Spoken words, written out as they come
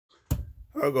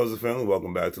How goes the family?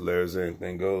 Welcome back to Larry's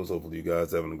Anything Goes. Hopefully you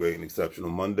guys having a great and exceptional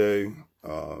Monday.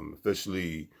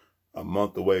 Officially a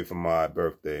month away from my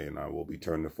birthday, and I will be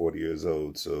turning 40 years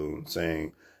old. So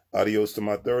saying adios to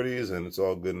my 30s, and it's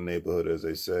all good in the neighborhood, as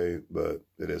they say, but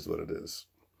it is what it is.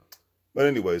 But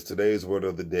anyways, today's word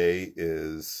of the day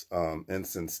is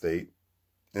insensate.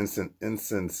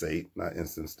 Insensate, not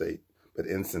instant state, but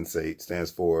insensate stands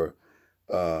for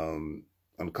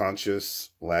unconscious,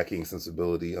 lacking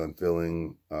sensibility,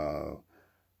 unfeeling,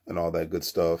 and all that good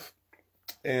stuff.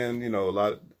 And, you know, a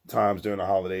lot of times during the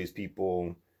holidays,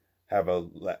 people have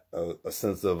a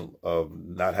sense of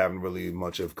not having really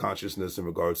much of consciousness in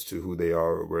regards to who they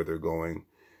are or where they're going.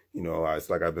 You know, it's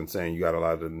like I've been saying, you got a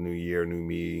lot of the new year, new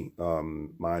me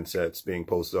mindsets being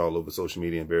posted all over social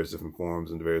media in various different forms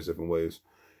and various different ways.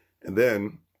 And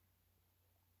then,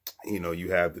 you know, you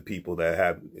have the people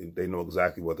that they know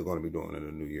exactly what they're going to be doing in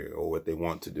the new year or what they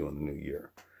want to do in the new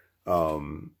year.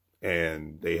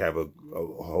 And they have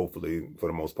hopefully, for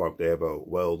the most part, they have a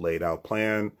well laid out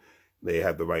plan. They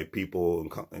have the right people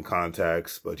and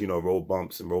contacts, but, you know, road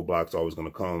bumps and roadblocks are always going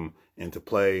to come into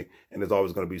play. And there's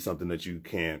always going to be something that you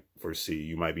can't foresee.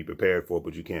 You might be prepared for,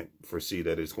 but you can't foresee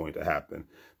that it's going to happen.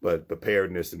 But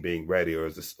preparedness and being ready, or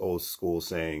as this old school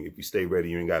saying, if you stay ready,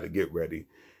 you ain't got to get ready.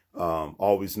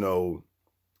 Always know,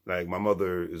 like, my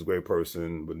mother is a great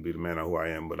person, wouldn't be the man who I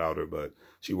am without her, but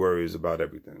she worries about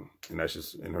everything, and that's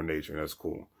just in her nature, and that's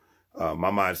cool.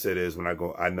 My mindset is when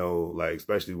I know, like,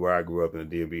 especially where I grew up in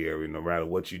the DMV area, no matter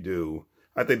what you do,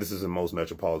 I think this is in most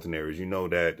metropolitan areas, you know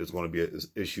that there's going to be an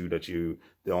issue that you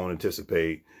don't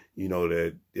anticipate. You know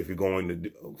that if you're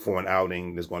going for an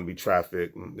outing, there's going to be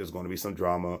traffic, there's going to be some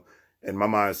drama. And my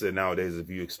mindset nowadays, if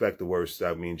you expect the worst,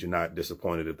 that means you're not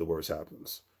disappointed if the worst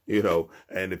happens. You know,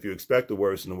 and if you expect the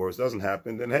worst and the worst doesn't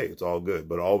happen, then hey, it's all good.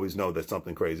 But always know that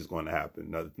something crazy is going to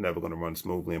happen. It's never going to run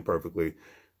smoothly and perfectly.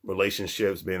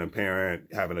 Relationships, being a parent,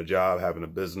 having a job, having a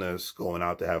business, going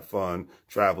out to have fun,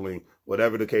 traveling,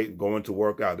 whatever the case, going to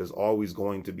work out, there's always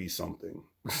going to be something.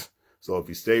 So if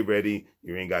you stay ready,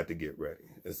 you ain't got to get ready.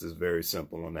 This is very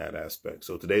simple on that aspect.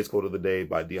 So today's quote of the day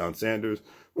by Deion Sanders,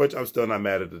 which I'm still not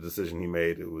mad at the decision he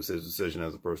made. It was his decision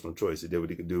as a personal choice. He did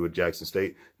what he could do with Jackson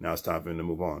State. Now it's time for him to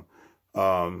move on.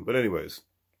 But anyways,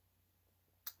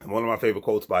 one of my favorite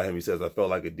quotes by him, he says, "I felt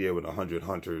like a deer with 100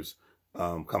 hunters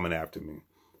coming after me."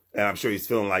 And I'm sure he's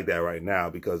feeling like that right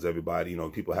now because everybody, you know,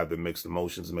 people have their mixed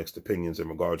emotions and mixed opinions in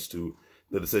regards to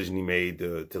the decision he made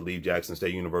to leave Jackson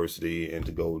State University and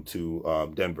to go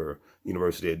to Denver,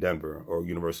 University of Denver or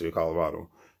University of Colorado.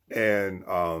 And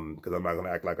because I'm not going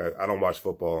to act like I don't watch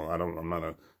football. I'm not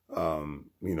a,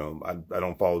 you know, I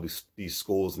don't follow these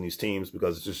schools and these teams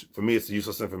because it's just, for me, it's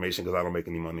useless information because I don't make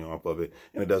any money off of it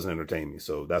and it doesn't entertain me.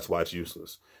 So that's why it's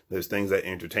useless. There's things that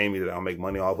entertain me that I'll make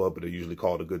money off of, but they're usually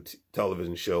called a good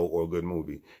television show or a good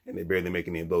movie, and they barely make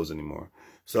any of those anymore.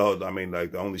 So, I mean,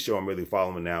 like, the only show I'm really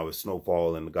following now is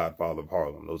Snowfall and The Godfather of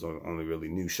Harlem. Those are the only really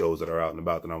new shows that are out and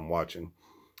about that I'm watching.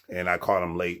 And I caught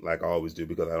them late like I always do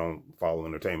because I don't follow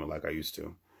entertainment like I used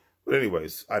to. But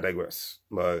anyways, I digress.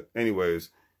 But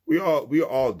anyways, we are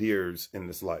all deers in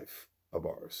this life of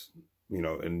ours. You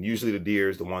know, and usually the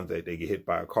deers, the ones that they get hit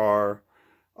by a car,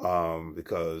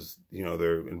 because, you know,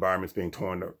 their environment's being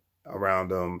torn down around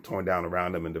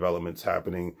them, and developments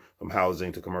happening from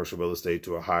housing to commercial real estate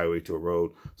to a highway to a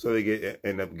road. So they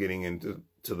end up getting into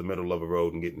the middle of a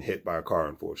road and getting hit by a car,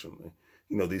 unfortunately.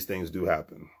 You know, these things do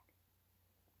happen.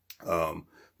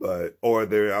 Or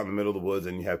they're out in the middle of the woods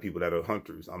and you have people that are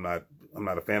hunters. I'm not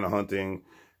a fan of hunting.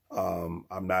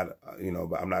 I'm not, you know,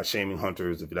 but I'm not shaming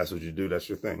hunters. If that's what you do, that's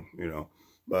your thing, you know.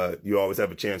 But you always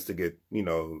have a chance to get, you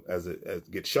know, as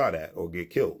get shot at or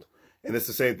get killed. And it's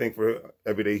the same thing for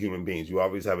everyday human beings. You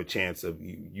always have a chance of,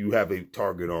 you have a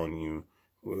target on you,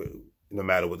 no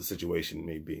matter what the situation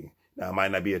may be. Now, it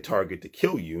might not be a target to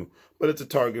kill you, but it's a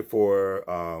target for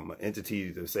an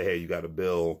entity to say, hey, you got a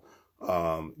bill,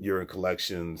 you're in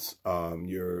collections,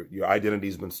 your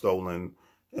identity's been stolen,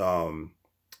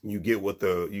 you get with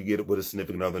a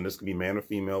significant other, and this could be man or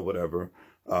female, whatever,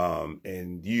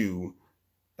 and you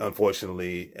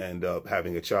unfortunately end up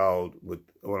having a child with,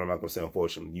 well, I'm not going to say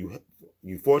unfortunately,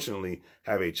 you fortunately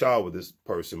have a child with this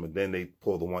person, but then they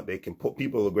pull the one,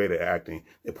 people are great at acting.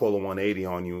 They pull a 180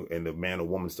 on you, and the man or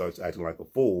woman starts acting like a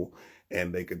fool,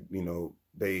 and they could, you know,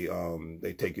 they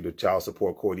take you to child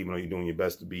support court, even though you're doing your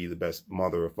best to be the best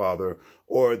mother or father,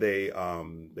 or they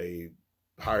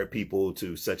hire people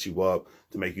to set you up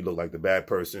to make you look like the bad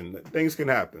person. Things can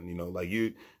happen, you know, like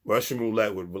Russian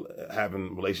roulette with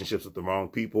having relationships with the wrong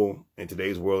people in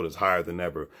today's world is higher than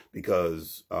ever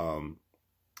because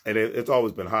and it's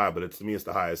always been high, but to me, it's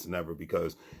the highest than ever,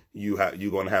 because you're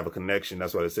going to have a connection.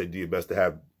 That's why they say do your best to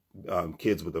have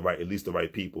kids with at least the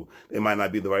right people. They might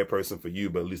not be the right person for you,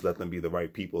 but at least let them be the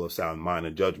right people of sound mind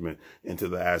and judgment into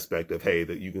the aspect of, hey,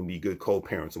 that you can be good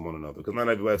co-parents of one another, because not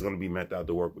everybody's going to be meant out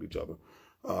to work with each other.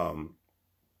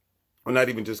 Or not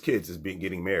even just kids, just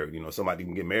getting married. You know, somebody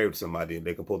can get married to somebody and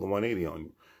they can pull the 180 on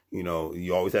you. You know,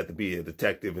 you always have to be a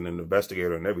detective and an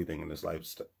investigator and everything in this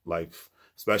life,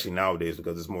 especially nowadays,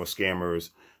 because there's more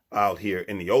scammers out here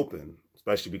in the open,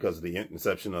 especially because of the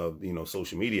inception of, you know,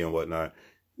 social media and whatnot.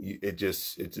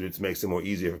 It makes it more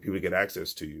easier for people to get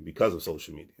access to you because of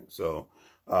social media. So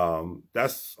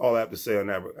that's all I have to say on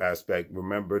that aspect.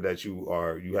 Remember that you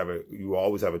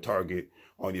always have a target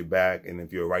on your back, and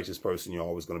if you're a righteous person, you're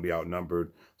always going to be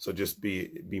outnumbered. So just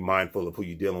be mindful of who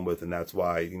you're dealing with, and that's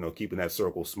why, you know, keeping that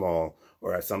circle small,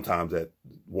 or sometimes at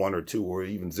 1 or 2 or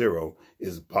even 0,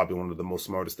 is probably one of the most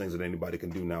smartest things that anybody can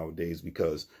do nowadays,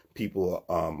 because people,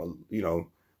 you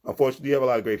know, unfortunately, you have a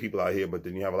lot of great people out here, but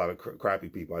then you have a lot of crappy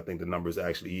people. I think the numbers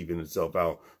actually even itself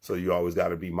out. So you always got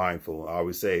to be mindful. I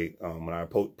always say, when I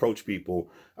approach people,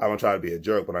 I don't try to be a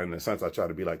jerk, but in a sense, I try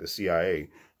to be like the CIA.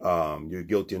 You're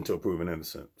guilty until proven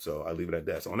innocent. So I leave it at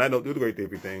that. So on that note, do the great day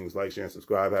for things. Like, share, and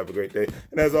subscribe. Have a great day.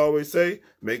 And as I always say,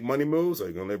 make money moves, or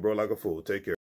you're going to live, bro, like a fool. Take care.